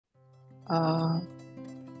Uh,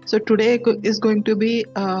 so today is going to be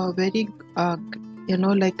a very,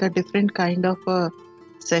 like a different kind of a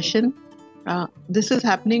session. This is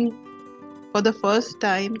happening for the first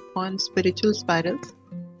time on Spiritual Spirals,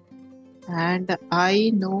 and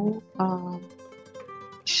I know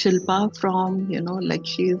Shilpa from, like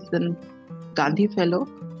she is a Gandhi Fellow,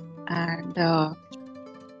 and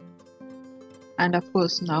and of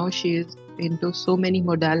course now she is into so many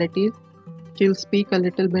modalities. She'll speak a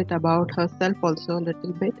little bit about herself also a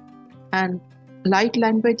little bit. And light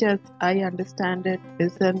language, as I understand it,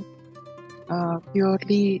 is an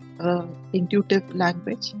purely intuitive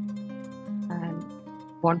language. And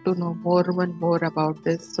want to know more and more about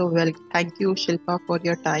this. So, well, thank you, Shilpa, for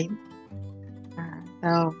your time.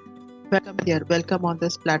 And welcome here, welcome on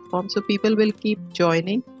this platform. So people will keep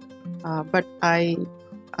joining, but I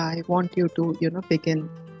want you to begin.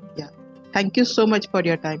 Yeah, thank you so much for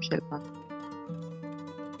your time, Shilpa.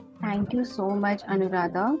 Thank you so much,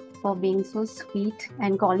 Anuradha, for being so sweet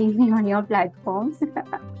and calling me on your platforms.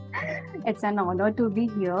 It's an honor to be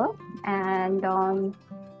here. And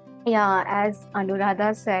yeah, as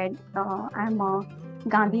Anuradha said, I'm a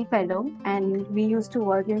Gandhi Fellow, and we used to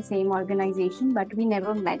work in same organization, but we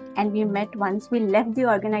never met. And we met once we left the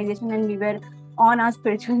organization, and we were on our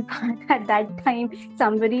spiritual path. At that time,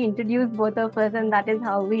 somebody introduced both of us, and that is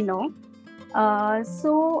how we know.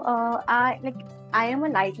 I am a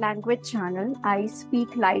light language channel. I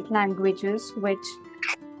speak light languages, which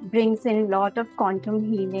brings in a lot of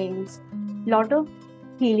quantum healings, lot of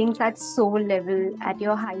healings at soul level, at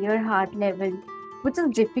your higher heart level, which is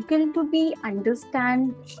difficult to be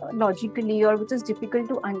understand logically, or which is difficult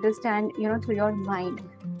to understand, through your mind.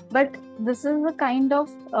 But this is a kind of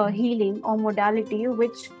healing or modality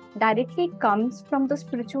which directly comes from the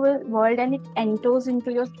spiritual world, and it enters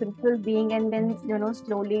into your spiritual being, and then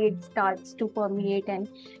slowly it starts to permeate and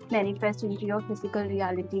manifest into your physical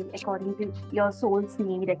reality according to your soul's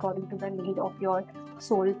need, according to the need of your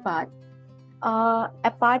soul path.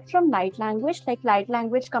 Apart from light language, like light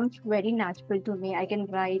language comes very natural to me. I can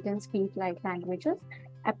write and speak light languages.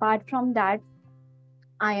 Apart from that,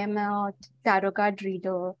 I am a tarot card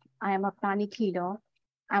reader. I am a pranic healer.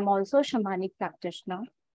 I'm also a shamanic practitioner.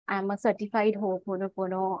 I'm a certified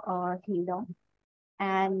Ho'oponopono healer.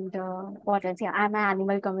 And what else? Yeah, I'm an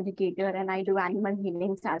animal communicator, and I do animal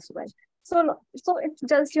healings as well. So it's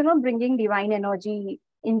just bringing divine energy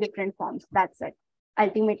in different forms. That's it.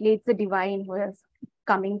 Ultimately, it's the divine who is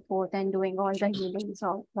coming forth and doing all the healings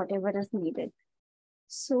or whatever is needed.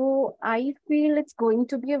 So I feel it's going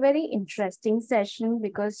to be a very interesting session,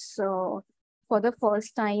 because for the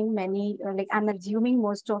first time, many, like I'm assuming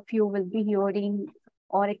most of you will be hearing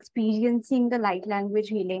or experiencing the light language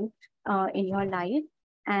healing in your life.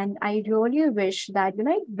 And I really wish that,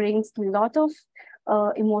 it brings a lot of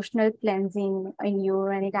emotional cleansing in you,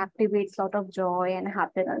 and it activates a lot of joy and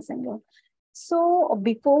happiness in you. So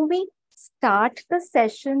before we start the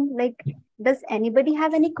session, like, does anybody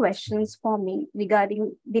have any questions for me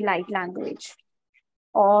regarding the light language?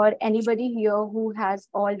 Or anybody here who has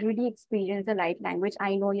already experienced the light language?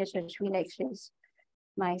 I know Yashashvi, like, she's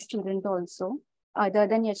my student also. Other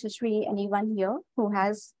than Yashashvi, anyone here who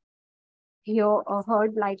has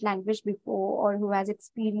heard light language before, or who has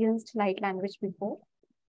experienced light language before?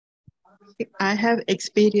 I have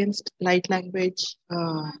experienced light language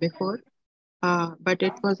before, but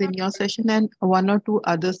it was in your session and one or two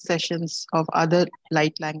other sessions of other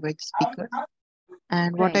light language speakers.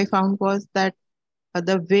 And what I found was that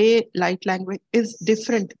the way light language is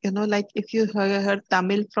different, like if you heard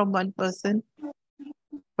Tamil from one person,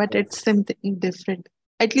 but it's something different,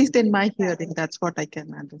 at least in my hearing. That's what I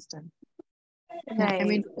can understand. Right, I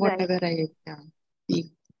mean, whatever I see.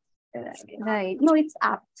 Right. No, it's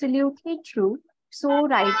absolutely true. So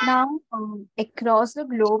right now, across the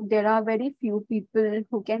globe, there are very few people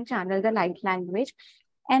who can channel the light language.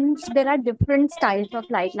 And there are different styles of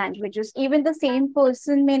light languages. Even the same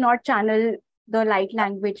person may not channel the light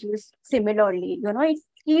languages similarly. It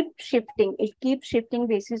keeps shifting. It keeps shifting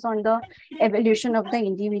basis on the evolution of the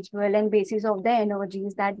individual and basis of the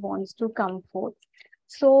energies that wants to come forth.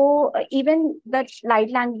 So even that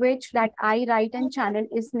light language that I write and channel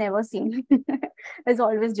is never seen. It's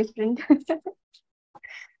always different.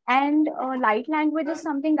 And light language is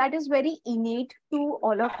something that is very innate to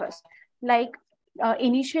all of us. Like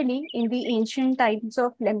initially in the ancient times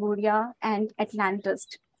of Lemuria and Atlantis,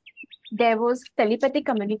 there was telepathic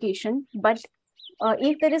communication, but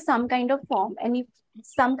if there is some kind of form, and if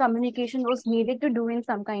some communication was needed to do in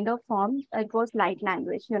some kind of form, it was light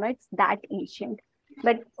language. It's that ancient.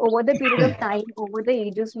 But over the period of time, over the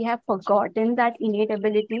ages, we have forgotten that innate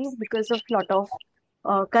ability because of lot of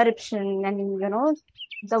corruption, and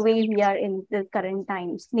the way we are in the current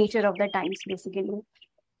times, nature of the times basically.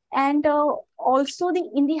 And also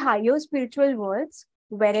in the higher spiritual worlds,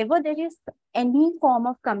 wherever there is any form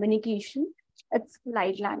of communication, it's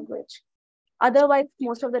light language. Otherwise,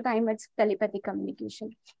 most of the time it's telepathic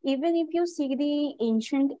communication. Even if you see the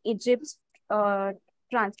ancient Egypt's uh,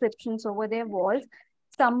 transcriptions over their walls,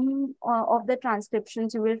 some of the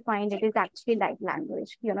transcriptions you will find it is actually light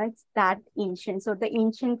language. It's that ancient. So the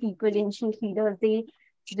ancient people, ancient leaders, they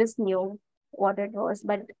just knew what it was.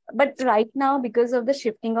 But right now, because of the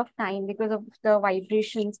shifting of time, because of the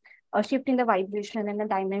vibrations, shifting the vibration and the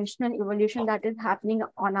dimensional evolution that is happening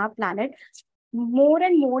on our planet, more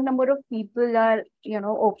and more number of people are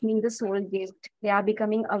opening the soul gift. They are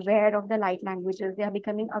becoming aware of the light languages. They are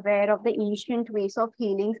becoming aware of the ancient ways of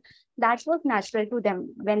healing that was natural to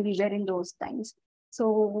them when we were in those times.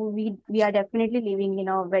 So we are definitely living in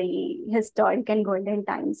a very historic and golden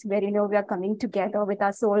times where we are coming together with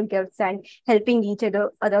our soul gifts and helping each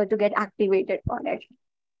other to get activated on it.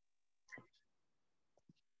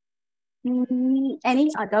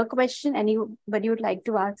 Any other question? Anybody would like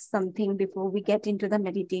to ask something before we get into the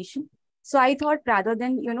meditation? So I thought rather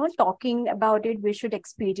than, talking about it, we should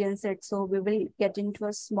experience it. So we will get into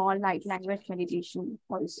a small light language meditation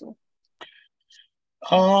also.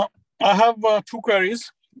 Uh, I have two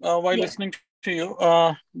queries while Yes. listening to you,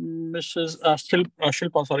 Mrs.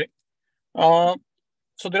 Shilpa. Sorry. Uh,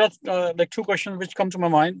 so there are like two questions which come to my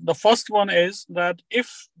mind. The first one is that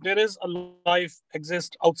if there is a life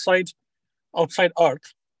exists outside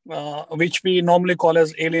Earth, which we normally call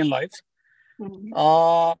as alien lives, Mm-hmm.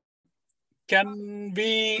 uh, can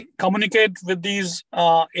we communicate with these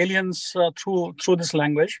aliens through this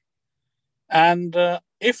language? And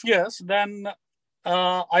if yes, then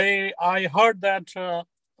I heard that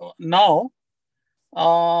now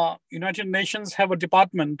United Nations have a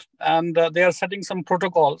department, and they are setting some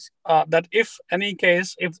protocols that if any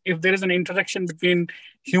case, if there is an interaction between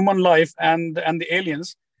human life and the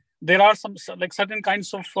aliens, there are some like certain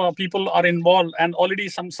kinds of people are involved, and already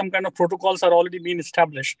some kind of protocols are already being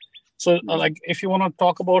established. So, like, if you want to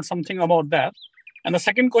talk about something about that. And the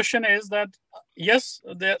second question is that yes,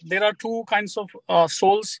 there are two kinds of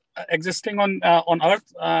souls existing on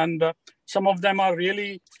Earth, and some of them are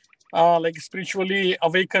really like spiritually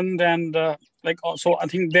awakened, and so I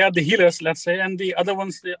think they are the healers, let's say, and the other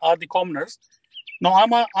ones, they are the commoners. Now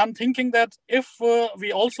I'm thinking that if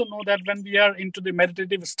we also know that when we are into the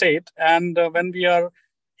meditative state, and when we are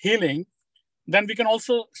healing, then we can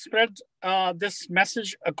also spread this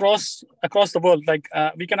message across the world. Like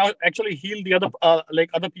we can actually heal the other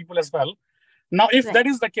like other people as well. Now, if Right. that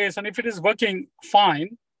is the case, and if it is working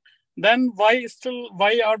fine, then why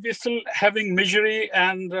are we still having misery,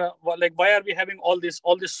 and like why are we having all this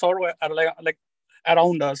sorrow like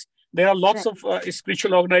around us? There are lots Right. of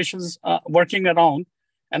spiritual organizations working around,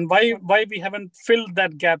 and why we haven't filled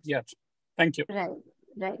that gap yet? Thank you. Right.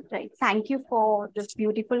 Right. Right. Thank you for this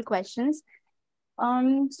beautiful questions.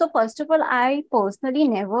 So first of all, I personally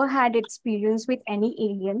never had experience with any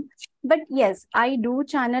alien, but yes, I do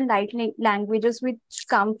channel languages which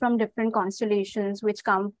come from different constellations, which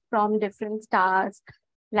come from different stars,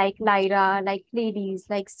 like Lyra, like Pleiades,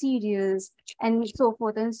 like Sirius, and so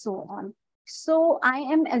forth and so on. So I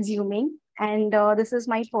am assuming, and this is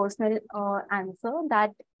my personal answer,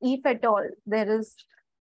 that if at all there is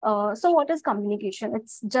so what is communication?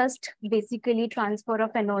 It's just basically transfer of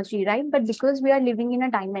energy, right? But because we are living in a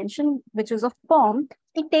dimension which is a form,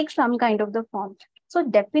 it takes some kind of the form. So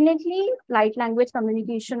definitely light language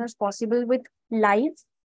communication is possible with lives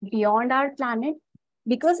beyond our planet.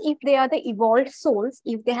 Because if they are the evolved souls,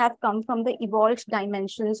 if they have come from the evolved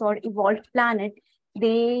dimensions or evolved planet,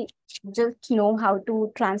 they just know how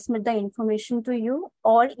to transmit the information to you.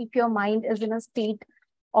 Or if your mind is in a state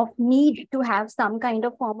of need to have some kind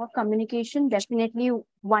of form of communication, definitely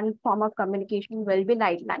one form of communication will be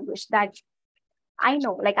light language. That I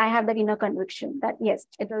know, like I have that inner conviction that yes,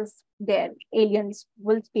 it is there. Aliens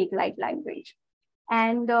will speak light language.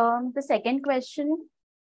 And the second question,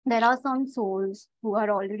 there are some souls who are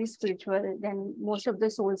already spiritual, then most of the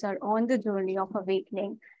souls are on the journey of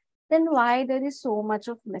awakening. Then why there is so much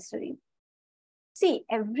of mystery? See,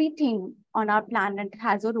 everything on our planet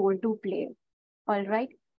has a role to play. All right,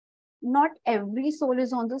 not every soul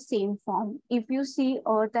is on the same form. If you see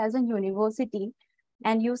Earth as a university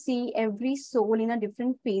and you see every soul in a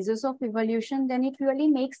different phases of evolution, then it really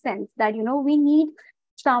makes sense that we need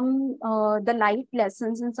some the life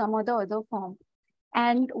lessons in some other form.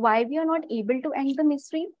 And why we are not able to end the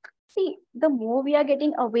mystery? See, the more we are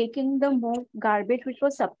getting awakened, the more garbage which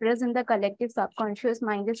was suppressed in the collective subconscious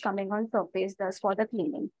mind is coming on surface thus for the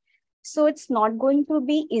cleaning. So it's not going to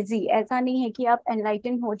be easy. ऐसा नहीं है कि आप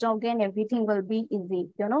enlightened हो जाओगे and everything will be easy.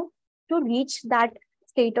 To reach that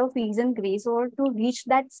state of ease and grace, or to reach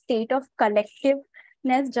that state of collectiveness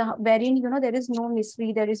wherein there is no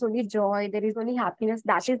mystery, there is only joy, there is only happiness.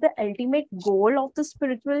 That is the ultimate goal of the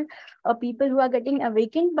spiritual people who are getting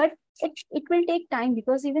awakened. But it will take time,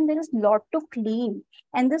 because even there is lot to clean,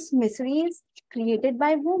 and this mystery is created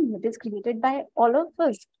by whom? It is created by all of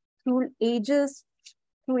us through ages,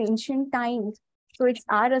 through ancient times. So it's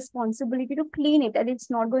our responsibility to clean it, and it's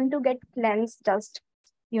not going to get cleansed just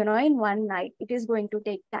in one night. It is going to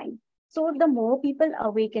take time. So the more people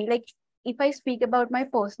awaken, like if I speak about my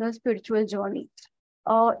personal spiritual journey,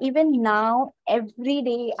 even now, every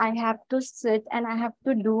day I have to sit and I have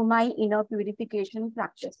to do my inner purification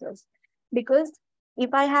practices. Because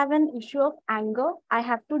if I have an issue of anger, I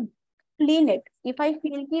have to clean it. If I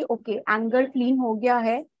feel कि okay, anger clean हो गया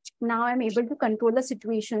है, now I'm able to control the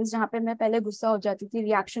situations जहाँ पे मैं पहले गुस्सा हो जाती थी,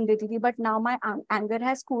 reaction देती थी, but now my anger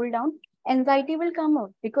has cooled down, anxiety will come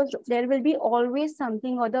out, because there will be always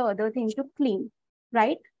something or the other thing to clean,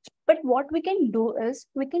 right? But what we can do is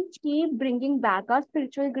we can keep bringing back our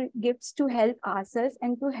spiritual gifts to help ourselves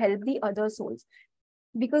and to help the other souls.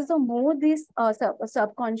 Because the more these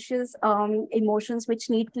subconscious emotions which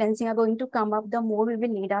need cleansing are going to come up, the more we will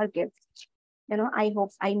need our gifts. I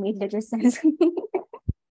hope I made little sense.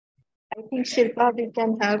 I think, Shilpa, we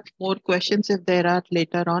can have more questions if there are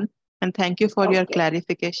later on. And thank you for your Okay.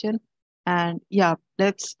 clarification. And yeah,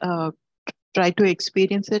 let's try to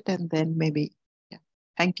experience it, and then maybe. Yeah.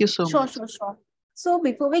 Thank you so Sure, much. sure, sure. So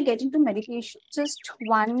before we get into meditation, just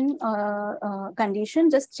one condition: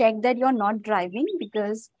 just check that you're not driving,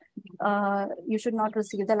 because you should not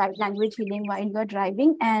receive the light language healing while you're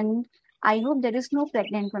driving. And I hope there is no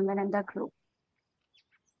pregnant women in the group.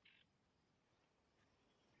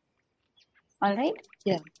 All right.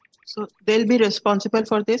 Yeah. So they'll be responsible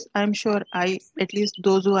for this. I'm sure at least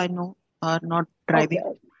those who I know are not Okay.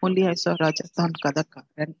 driving. Only I saw Rajasthan Kadaka.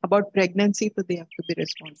 And about pregnancy, so they have to be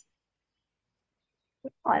responsible.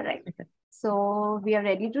 All right. Okay. So we are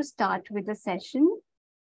ready to start with the session.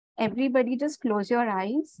 Everybody just close your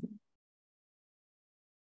eyes.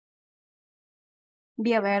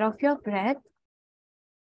 Be aware of your breath.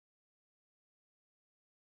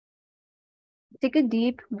 Take a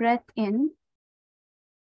deep breath in.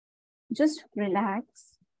 Just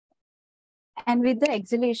relax. And with the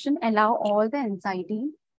exhalation, allow all the anxiety,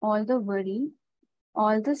 all the worry,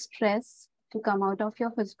 all the stress to come out of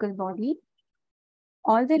your physical body,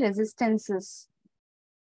 all the resistances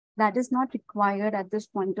that is not required at this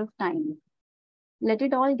point of time. Let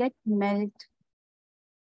it all get melt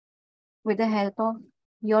with the help of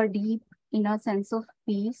your deep inner sense of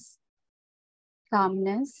peace,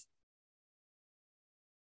 calmness.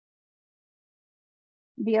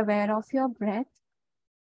 Be aware of your breath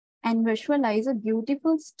and visualize a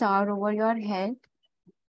beautiful star over your head,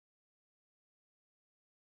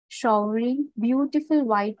 showering beautiful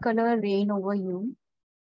white color rain over you,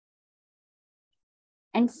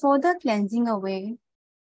 and further cleansing away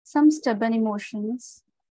some stubborn emotions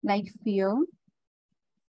like fear,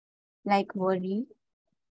 like worry,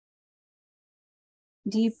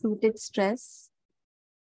 deep-rooted stress,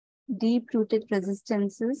 deep-rooted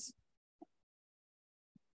resistances.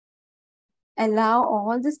 Allow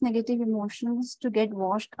all these negative emotions to get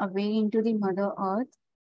washed away into the Mother Earth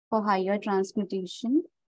for higher transmutation.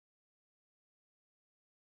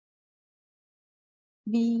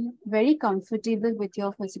 Be very comfortable with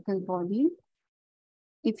your physical body.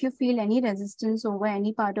 If you feel any resistance over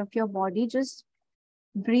any part of your body, just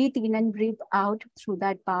breathe in and breathe out through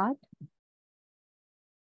that part.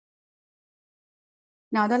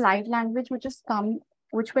 Now the light language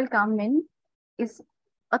which will come in is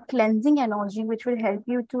a cleansing energy which will help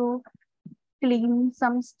you to clean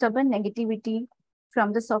some stubborn negativity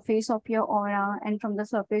from the surface of your aura and from the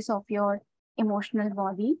surface of your emotional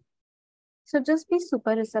body. So just be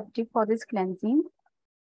super receptive for this cleansing.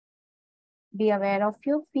 Be aware of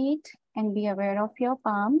your feet and be aware of your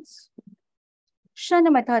palms.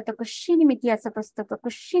 Shanamata kushini mitya sapastata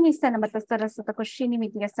kushini sanamata sarasata kushini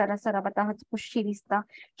mitya sarasarabata kushirista.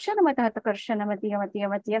 Shanamata karshanamatiya matiya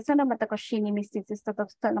matiya sanamata kushini mistisista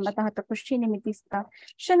sanamata kushini mitista.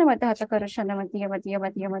 Shanamata karshanamatiya matiya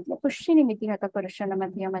matiya matiya kushini mitya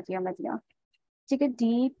karshanamatiya matiya matiya. Take a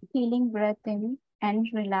deep healing breath in and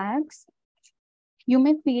relax. You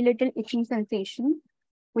may feel a little itching sensation,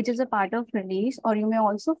 which is a part of release, or you may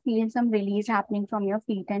also feel some release happening from your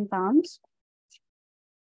feet and palms.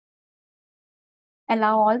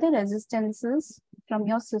 Allow all the resistances from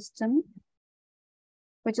your system,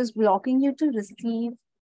 which is blocking you to receive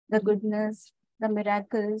the goodness, the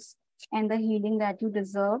miracles, and the healing that you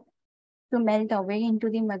deserve, to melt away into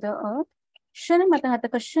the Mother Earth. Shanamatahata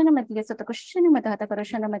Kushanamatiya Sata Kushanamataha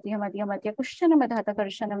Karashanamatiya Matia Matia Kushanamataha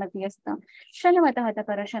Karashanamatiasta Shanamatahata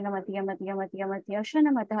Karashanamatiya Matia Matia Matia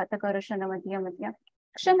Shanamatahata Karashanamatiya Matia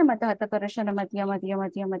Shanamatahata Karashanamatiya Matia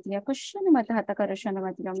Matia Matia Kushanamataha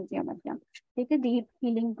Karashanamatiya Matia Matia. Take a deep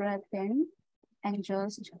healing breath in and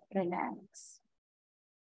just relax.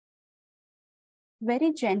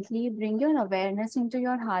 Very gently bring your awareness into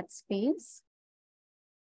your heart space.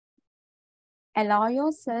 Allow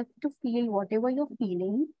yourself to feel whatever you're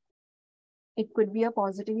feeling. It could be a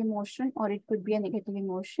positive emotion or it could be a negative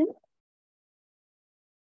emotion.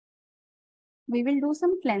 We will do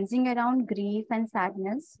some cleansing around grief and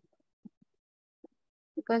sadness,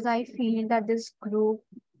 because I feel that this group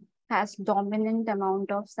has dominant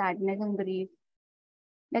amount of sadness and grief.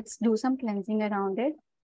 Let's do some cleansing around it.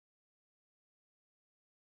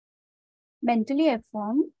 Mentally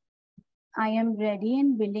affirm, I am ready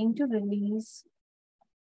and willing to release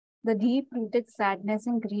the deep-rooted sadness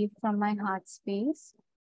and grief from my heart space.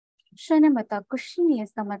 Shanamata Kushini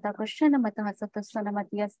Samata Kushanamata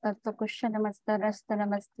Satasanamati Asta Kushanamasta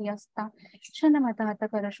Rastanamasti Asta Shanamata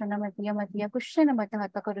Takarashanamatia Matia Kushanamata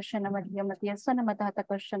Takarashanamatia Matia Sanamata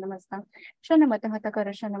Takarashanamasta Shanamata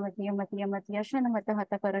Takarashanamatia Matia Matia Shanamata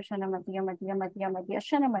Takarashanamatia Matia Matia Matia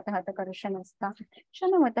Shanamata Takarashanasta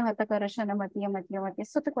Shanamata Takarashanamatia Matia Matia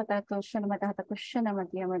Sutakota Shanamata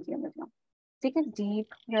Kushanamatia Matia Matia. Take a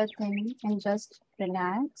deep breath in and just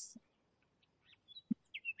relax.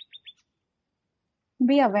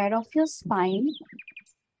 Be aware of your spine.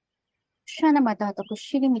 Shanamata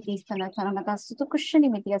Kushini Sana Sanamata Sutukushini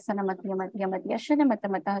Mitia Sanamatia Matia Matia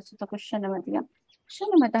Shanamata Sutukushanamatia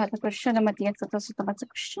Shanamata Kushanamatia Sutasutamata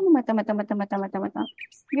Kushanamata Mata.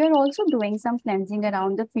 We are also doing some cleansing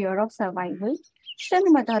around the fear of survival.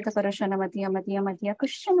 Shanamata Karashanamatia Matia Matia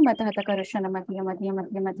Kushanamata Karashanamatia Matia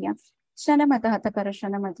Matia Matia Shanamata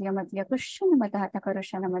Karashanamatia Matia Kushanamata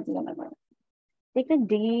Karashanamatia Matia. Take a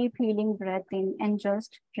deep healing breath in and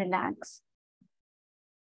just relax.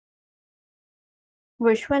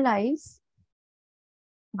 Visualize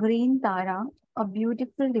green Tara, a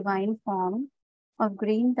beautiful divine form of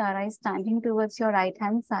green Tara is standing towards your right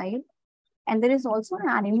hand side. And there is also an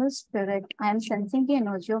animal spirit. I am sensing the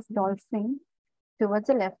energy of dolphin towards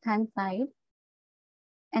the left hand side.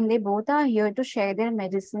 And they both are here to share their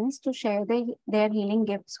medicines, to share their healing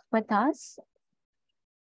gifts with us.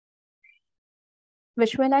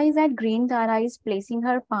 Visualize that green Tara is placing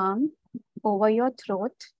her palm over your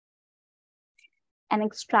throat and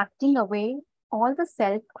extracting away all the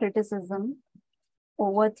self-criticism,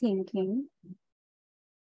 overthinking,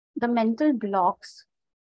 the mental blocks,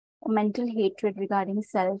 mental hatred regarding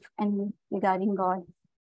self and regarding God.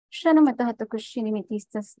 Shanamatahata Kushini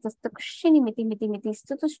Mitistas, the Kushini Miti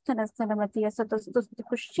Stutustanastamati, Satus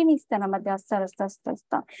Kushini Stanamata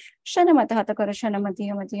Sarastasta, Shanamatahata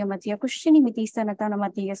Karashanamatia Matia Matia Kushini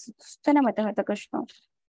Mitistanatamatia Stanamatahata Kushna.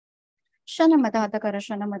 Shanamatahata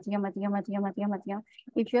Karashanamatia Matia Matia Matia Matia.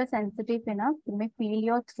 If you are sensitive enough, you may feel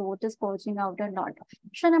your throat is purging out a lot.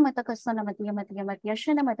 Shanamata Kasanamatia Matia Matia,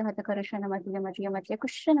 Shanamatahata Karashanamatia Matia Matia,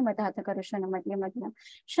 Kushanamata Karashanamatia Matia,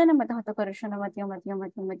 Shanamatahata Karashanamatia Matia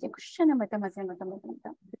Matia Matia, Kushanamata Matia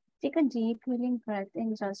Matia. Take a deep healing breath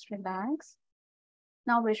and just relax.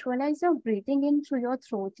 Now visualize your breathing in through your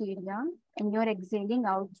throat area and you're exhaling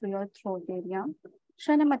out through your throat area.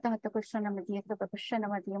 Shanamatahata Kushanamatia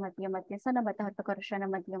Kushanamatia Matia Matia, Sanamatahata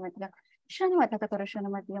Karashanamatia Matia, Shanamatahata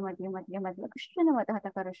Karashanamatia Matia Matia Matia, Kushanamata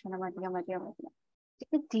Karashanamatia Matia Matia.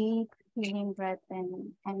 Take a deep healing breath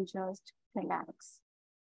in and just relax.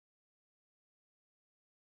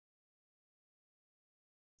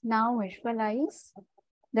 Now visualize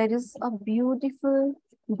there is a beautiful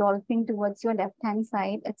dolphin towards your left hand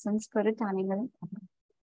side. It's a spirit animal.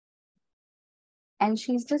 And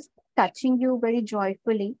she's just touching you very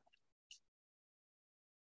joyfully.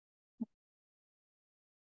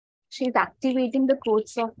 She's activating the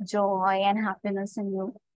codes of joy and happiness in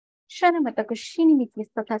you. Shanamata Kushini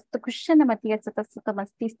Mitistasta Kushanamatia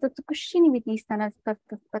Satasatamastista Kushini Mitistanasta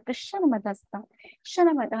Kushanamatasta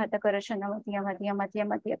Shanamata Karashanamatia Matia Matia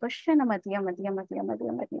Matia Kushanamatia Matia Matia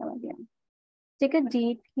Matia Matia Matia. Take a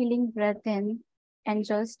deep healing breath in and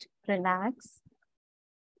just relax.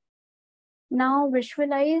 Now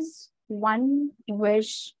visualize one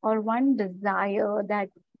wish or one desire that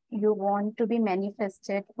you want to be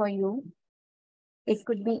manifested for you. It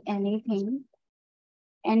could be anything.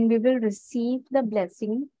 And we will receive the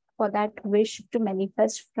blessing for that wish to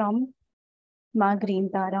manifest from Ma Green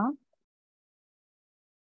Tara.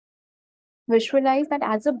 Visualize that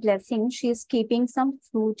as a blessing, she is keeping some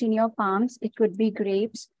fruit in your palms. It could be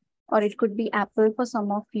grapes or it could be apple for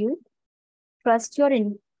some of you. Trust your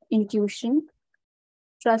intuition.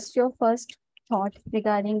 Trust your first thought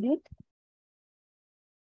regarding it.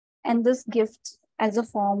 And this gift as a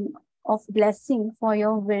form of blessing for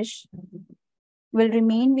your wish will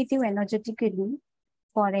remain with you energetically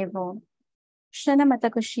forever. Shanamata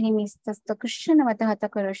Kushini Mistasta Kushanamata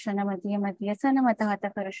Hatakara Shanamatia Matia Sanamata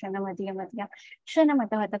Hatakara Shanamatia Matia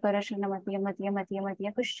Shanamata Hatakara Shanamatia Matia Matia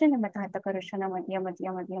Matia Kushanamata Hatakara Shanamatia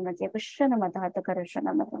Matia Matia Matia Kushanamata Hatakara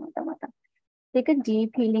Shanamata Mata. Take a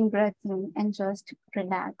deep healing breath in and just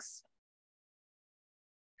relax.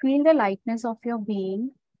 Feel the lightness of your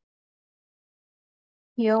being.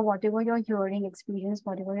 Hear whatever you're hearing, experience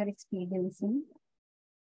whatever you're experiencing.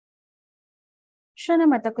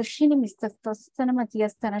 Shanamata Kushini Mistasta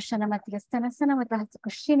Sanamatiastana Shanamatiastana Sanamata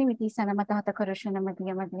Kushini Miti Sanamata Hatakara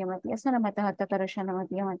Shanamatia Matia Matia Sanamata Hatakara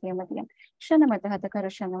Shanamatia Matia Matia Shanamata Hatakara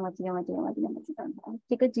Shanamatia Matia Matia Matia.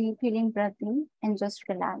 Take a deep healing breath in and just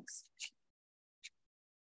relax.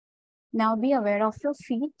 Now be aware of your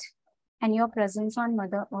feet and your presence on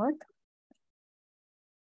Mother Earth.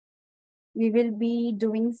 We will be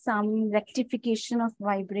doing some rectification of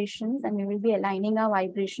vibrations and we will be aligning our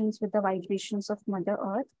vibrations with the vibrations of Mother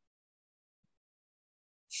Earth.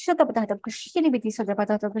 Shatabata Kushiribiti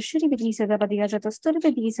Sadabata Kushiribiti Sadabadia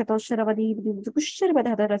Jatasturibiti Sato Sharabadi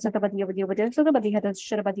Kushirbata Satabadi Sadabadi had a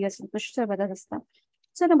Sharabadia Kushabadasta.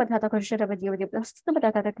 Sanabatata Kusharabadi with the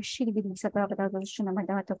Stabata Kushiribiti Satabata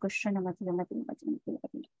Shanamata Kushanamati.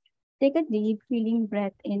 Take a deep feeling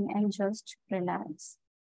breath in and just relax.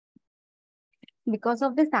 Because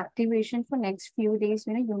of this activation for next few days,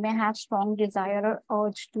 you may have strong desire or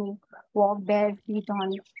urge to walk bare feet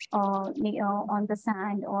on the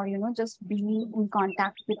sand or, just be in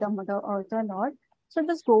contact with the Mother Earth a lot. So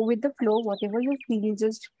just go with the flow, whatever you feel,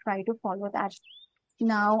 just try to follow that.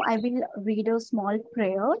 Now I will read a small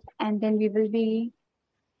prayer and then we will be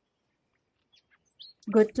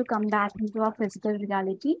good to come back into our physical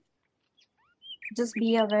reality. Just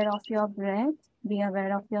be aware of your breath, be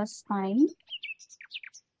aware of your spine.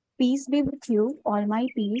 Peace be with you, all my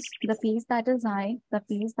peace, the peace that is I, the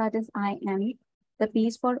peace that is I am, the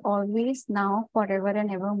peace for always, now, forever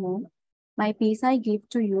and evermore. My peace I give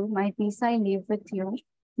to you, my peace I live with you,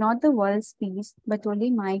 not the world's peace, but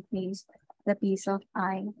only my peace, the peace of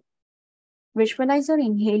I. Visualize you're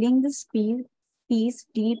inhaling this peace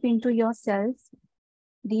deep into yourself,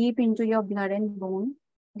 deep into your blood and bone,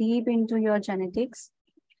 deep into your genetics,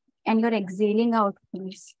 and you're exhaling out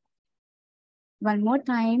peace. One more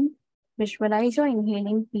time, visualize your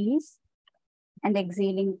inhaling peace and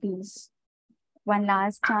exhaling peace. One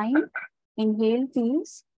last time, inhale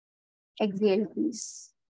peace, exhale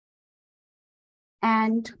peace.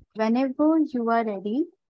 And whenever you are ready,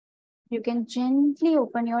 you can gently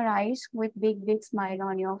open your eyes with big, big smile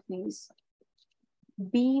on your face.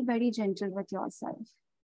 Be very gentle with yourself.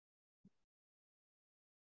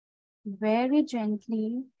 Very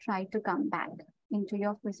gently try to come back into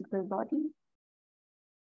your physical body.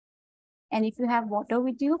 And if you have water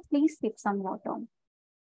with you, please sip some water.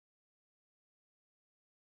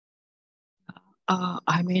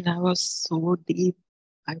 I was so deep.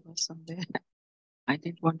 I was somewhere. I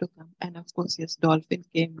didn't want to come. And of course, yes, dolphin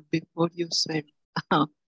came before you swim.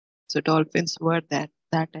 So dolphins were that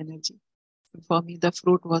energy. For me, the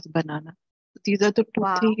fruit was banana. These are the two,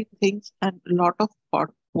 Wow. three things, and a lot of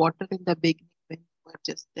hot water in the beginning when you were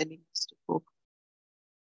just telling us to go.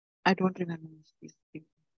 I don't remember these things.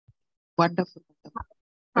 Wonderful. But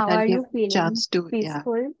How I'll are give you feeling? chance to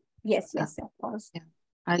Peaceful? Yes, of course. Yeah.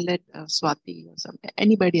 I'll let Swati or something.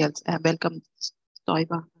 Anybody else. Welcome,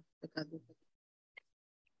 Stoiba.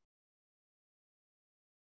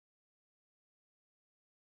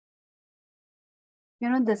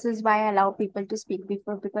 This is why I allow people to speak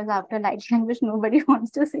before, because after light language, nobody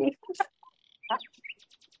wants to say.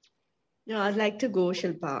 Yeah, I'd like to go,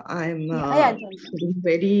 Shilpa. I'm Janna. feeling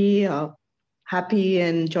very happy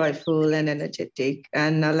and joyful and energetic.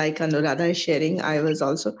 And like Anuradha is sharing, I was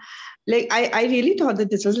also like, I really thought that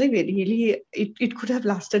this was like really, it could have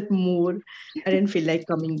lasted more. I didn't feel like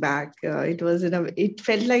coming back. It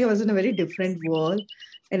felt like I was in a very different world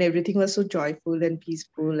and everything was so joyful and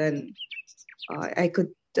peaceful. And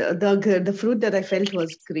the fruit that I felt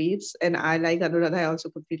was grapes. And I, like Anuradha, I also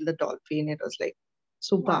could feel the dolphin. It was like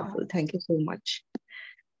so Wow. powerful. Thank you so much.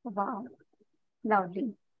 Wow.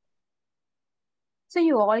 Lovely. So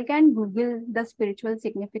you all can Google the spiritual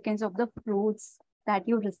significance of the fruits that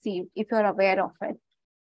you received if you're aware of it.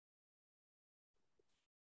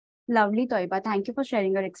 Lovely, Toiba. Thank you for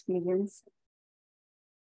sharing your experience.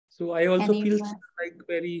 So I also feel Anyone? like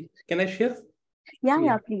very, can I share?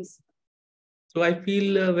 Yeah, please. So I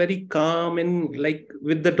feel very calm and like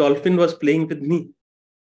with the dolphin was playing with me.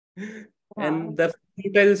 Wow. And the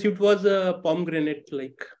fruit I received was a pomegranate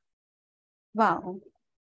like. Wow.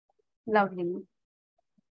 Lovely.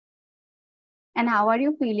 And how are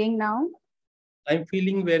you feeling now? I'm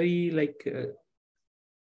feeling very like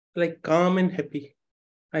calm and happy.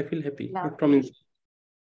 I feel happy from Lovely. inside.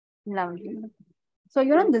 Lovely. So,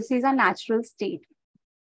 this is a natural state.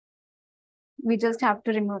 We just have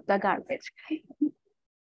to remove the garbage.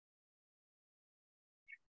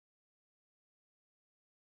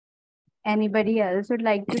 Anybody else would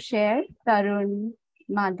like to share? Tarun,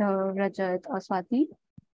 Madhav, Rajat, or Swati?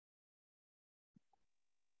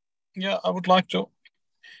 Yeah, I would like to.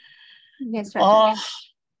 Yes, Rajat.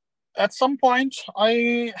 At some point,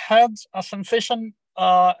 I had a sensation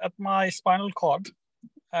at my spinal cord,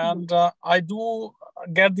 and I do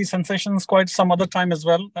get these sensations quite some other time as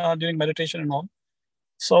well during meditation and all.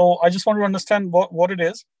 So I just want to understand what it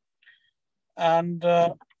is. And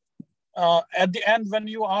at the end, when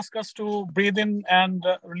you ask us to breathe in and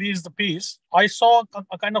release the peace, I saw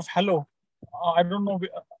a kind of halo. I don't know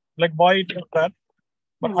like why it is that,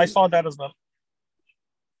 but I saw that as well.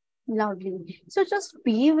 Lovely. So just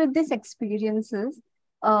be with these experiences.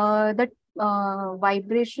 The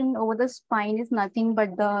vibration over the spine is nothing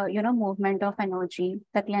but the movement of energy,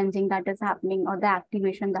 the cleansing that is happening, or the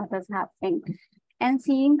activation that is happening. And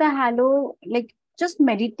seeing the halo, like just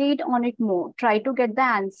meditate on it more. Try to get the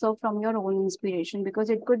answer from your own inspiration, because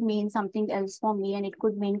it could mean something else for me, and it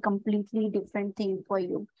could mean completely different thing for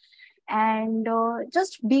you. And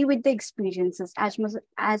just be with the experiences as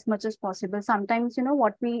much as possible. Sometimes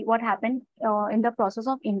what happened in the process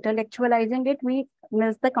of intellectualizing it, we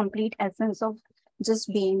miss the complete essence of just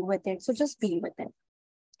being with it. So just be with it,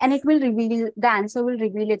 and it will reveal the answer will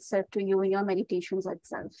reveal itself to you in your meditations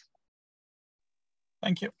itself.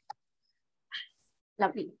 Thank you.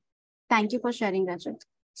 Lovely. Thank you for sharing, Rajat.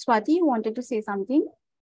 Swati, you wanted to say something?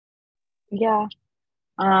 Yeah.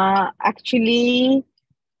 Actually,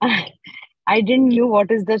 I didn't knew what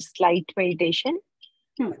is the light meditation,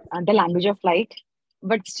 the language of light,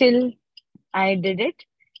 but still I did it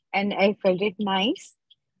and I felt it nice.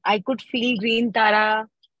 I could feel green Tara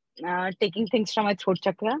taking things from my throat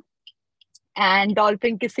chakra and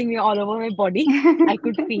dolphin kissing me all over my body. I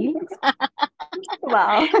could feel.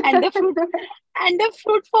 Wow. and the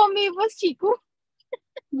fruit for me was chiku.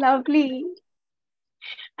 Lovely.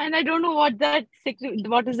 And I don't know what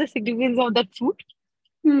is the significance of that fruit,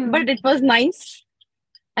 Hmm. but it was nice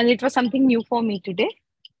and it was something new for me today.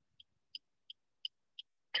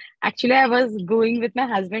 Actually, I was going with my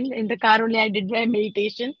husband in the car only. I did my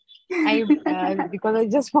meditation. Because I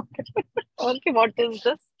just wanted. Okay, what is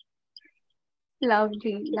this?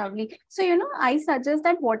 Lovely, lovely. So, I suggest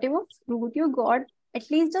that whatever fruit you got,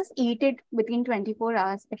 at least just eat it within 24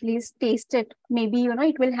 hours. At least taste it. Maybe,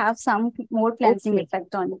 it will have some more cleansing Okay,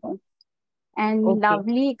 effect on you. And okay.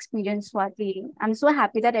 lovely experience, Swati. I'm so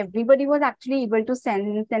happy that everybody was actually able to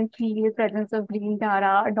sense and feel the presence of green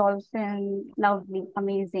Tara, dolphin. Lovely,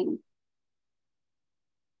 amazing.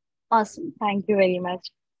 Awesome. Thank you very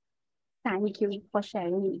much. Thank you for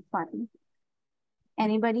sharing, Swati.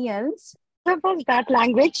 Anybody else? What was that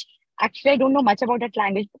language? Actually, I don't know much about that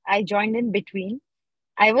language. I joined in between.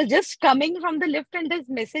 I was just coming from the lift and this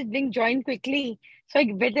message being joined quickly. So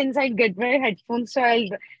I went inside, get my headphones. So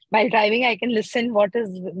while driving, I can listen what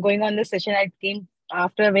is going on in the session. I came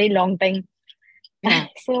after a very long time. Yeah.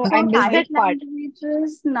 So So I missed light that part. language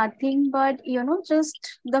is nothing but,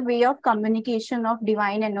 just the way of communication of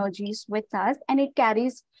divine energies with us, and it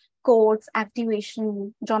carries codes,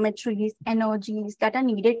 activation, geometries, energies that are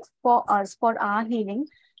needed for us for our healing.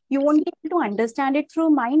 You won't be able to understand it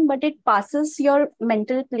through mind, but it passes your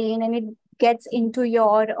mental plane and it gets into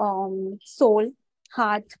your soul,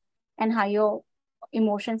 heart, and higher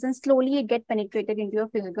emotions, and slowly it get penetrated into your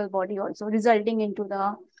physical body also, resulting into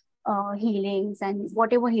the healings and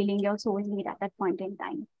whatever healing your soul need at that point in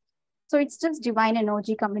time. So it's just divine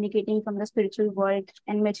energy communicating from the spiritual world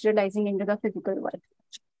and materializing into the physical world.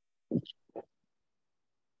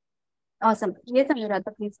 Awesome. Yes,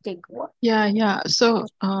 Anuradha, please take over. Yeah. So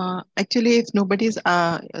actually, if nobody's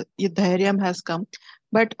Dhairyam has come,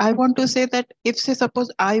 but I want to say that if say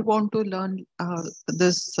suppose I want to learn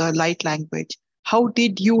this light language, how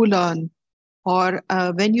did you learn? Or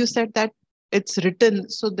when you said that it's written,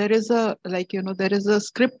 so there is a there is a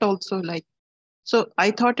script also like. So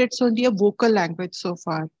I thought it's only a vocal language so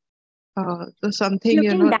far. So something, You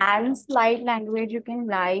can dance light language, you can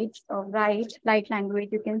write light language,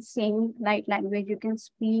 you can sing light language, you can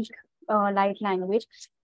speak light language.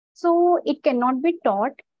 So it cannot be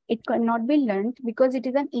taught, it cannot be learned because it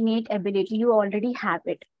is an innate ability. You already have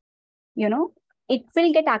it. It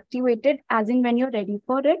will get activated as in when you're ready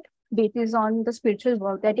for it, based on the spiritual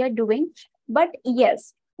work that you're doing. But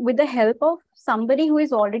yes, with the help of somebody who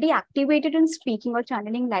is already activated in speaking or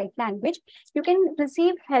channeling light language, you can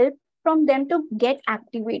receive help from them to get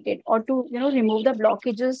activated or to remove the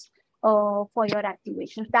blockages for your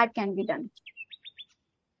activations. That can be done.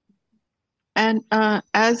 And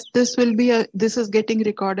as this is getting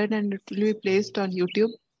recorded and it will be placed on YouTube.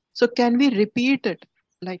 So can we repeat it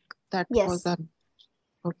like that was Yes. done?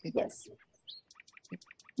 Okay. Yes.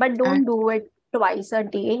 But don't do it twice a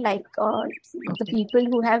day. Like the people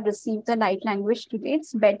who have received the light language today,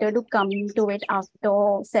 it's better to come to it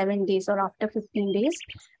after 7 days or after 15 days,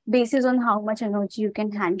 based on how much energy you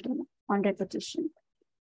can handle on repetition.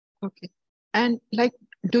 Okay. And like,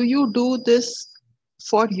 do you do this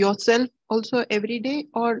for yourself also every day,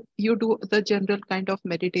 or you do the general kind of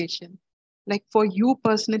meditation? Like for you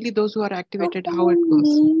personally, those who are activated, So how it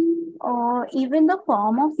goes? Even the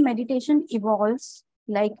form of meditation evolves.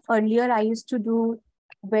 Like earlier, I used to do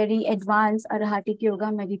very advanced Arahatic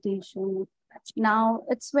yoga meditation. Now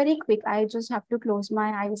it's very quick. I just have to close my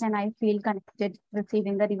eyes and I feel connected,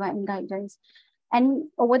 receiving the divine guidance. And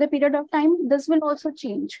over the period of time, this will also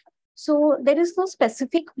change. So there is no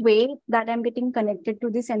specific way that I'm getting connected to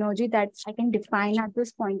this energy that I can define at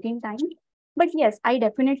this point in time. But yes, I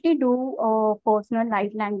definitely do personal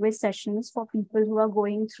light language sessions for people who are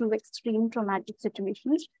going through extreme traumatic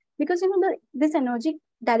situations, because this energy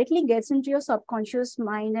directly gets into your subconscious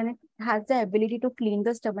mind and it has the ability to clean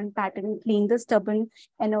the stubborn pattern, clean the stubborn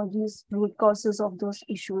energies, root causes of those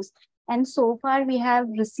issues. And so far, we have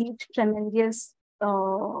received tremendous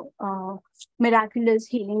miraculous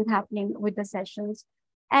healing happening with the sessions.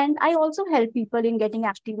 And I also help people in getting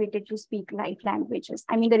activated to speak light languages.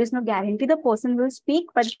 I mean, there is no guarantee the person will speak,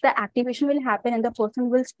 but the activation will happen and the person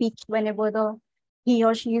will speak whenever he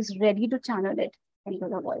or she is ready to channel it into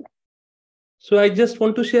the world. So I just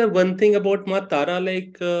want to share one thing about Ma Tara.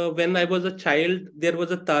 Like when I was a child, there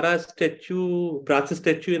was a Tara statue, brass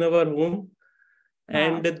statue in our home.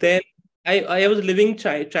 And then I was living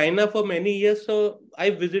in China for many years. So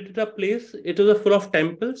I visited a place. It was full of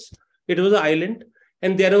temples. It was an island.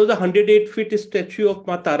 And there was a 108-foot statue of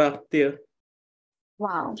Ma Tara there.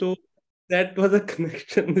 Wow. So that was a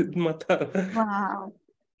connection with Ma Tara. Wow.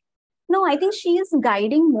 No, I think she is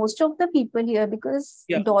guiding most of the people here because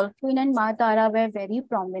Dolphin and Ma Tara were very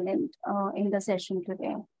prominent in the session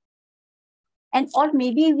today. And or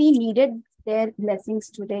maybe we needed their blessings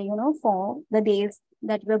today, for the days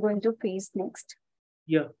that we're going to face next.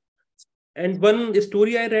 Yeah. And one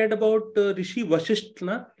story I read about Rishi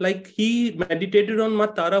Vasishtha, like he meditated on Ma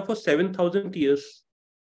Tara for 7,000 years.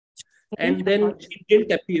 And then she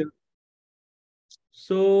didn't appear.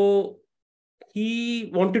 So he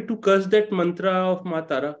wanted to curse that mantra of Ma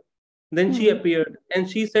Tara. Then she appeared and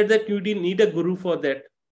she said that you didn't need a guru for that.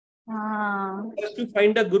 Just to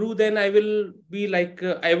find a guru, then I will be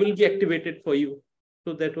activated for you.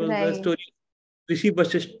 So that was the story of Rishi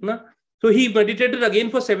Vasishtha. So he meditated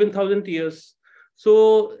again for 7,000 years.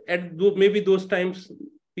 So at maybe those times,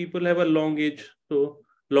 people have a long age, so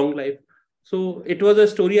long life. So it was a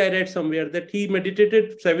story I read somewhere that he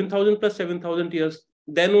meditated 7,000 plus 7,000 years.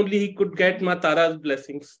 Then only he could get Ma Tara's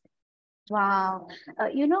blessings. Wow.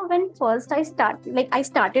 When first I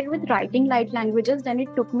started with writing light languages, then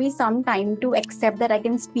it took me some time to accept that I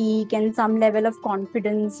can speak and some level of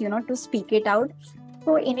confidence, to speak it out.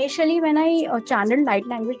 So initially when I channeled light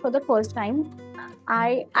language for the first time,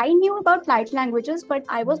 I knew about light languages, but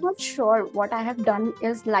I was not sure what I have done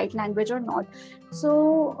is light language or not.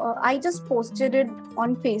 So I just posted it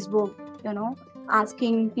on Facebook,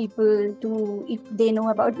 asking people if they know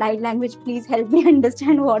about light language, please help me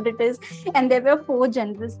understand what it is. And there were 4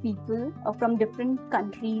 generous people from different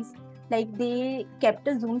countries. Like they kept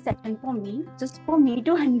a Zoom session for me, just for me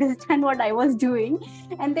to understand what I was doing.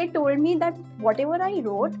 And they told me that whatever I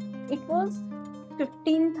wrote, it was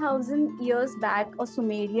 15,000 years back, a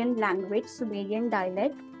Sumerian language, Sumerian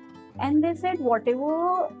dialect. And they said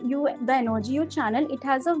whatever the energy you channel, it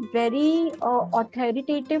has a very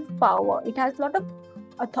authoritative power. It has a lot of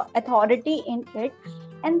authority in it.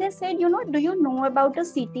 And they said, do you know about a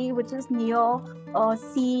city which is near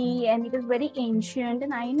sea and it is very ancient?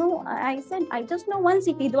 And I said, I just know one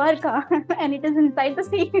city, Dwarka, and it is inside the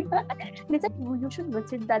sea. They said, you should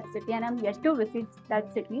visit that city, and I'm yet to visit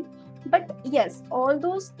that city. But yes, all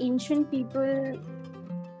those ancient people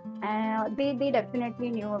They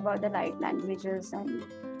definitely knew about the light languages, and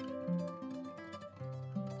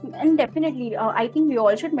definitely I think we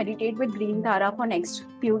all should meditate with Green Tara for next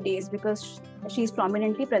few days, because she's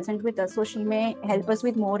prominently present with us, so she may help us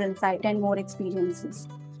with more insight and more experiences.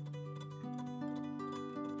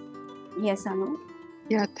 Yes, Anu.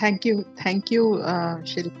 Yeah, thank you,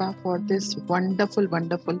 Shilpa, for this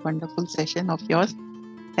wonderful session of yours.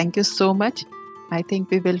 Thank you so much. I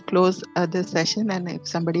think we will close this session, and if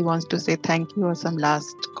somebody wants to say thank you or some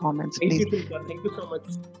last comments, Thank please. you, Shilpa. Thank you so much.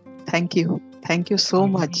 Thank you so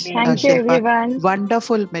much. Thank you, Shilpa. everyone.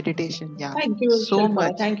 Wonderful meditation. Yeah. Thank you, so Shilpa.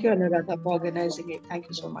 much. Thank you, Anuradha, for organizing it. Thank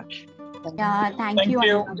you so much. Thank you,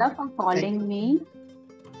 Anuradha, for calling me.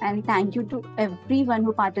 And thank you to everyone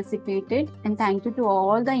who participated. And thank you to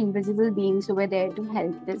all the invisible beings who were there to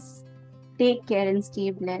help us. Take care and stay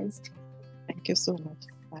blessed. Thank you so much.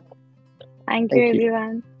 Bye. Thank you,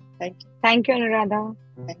 everyone. Thank you. Thank you, Anuradha.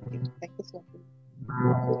 Thank you so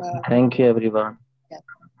much. Thank you, everyone.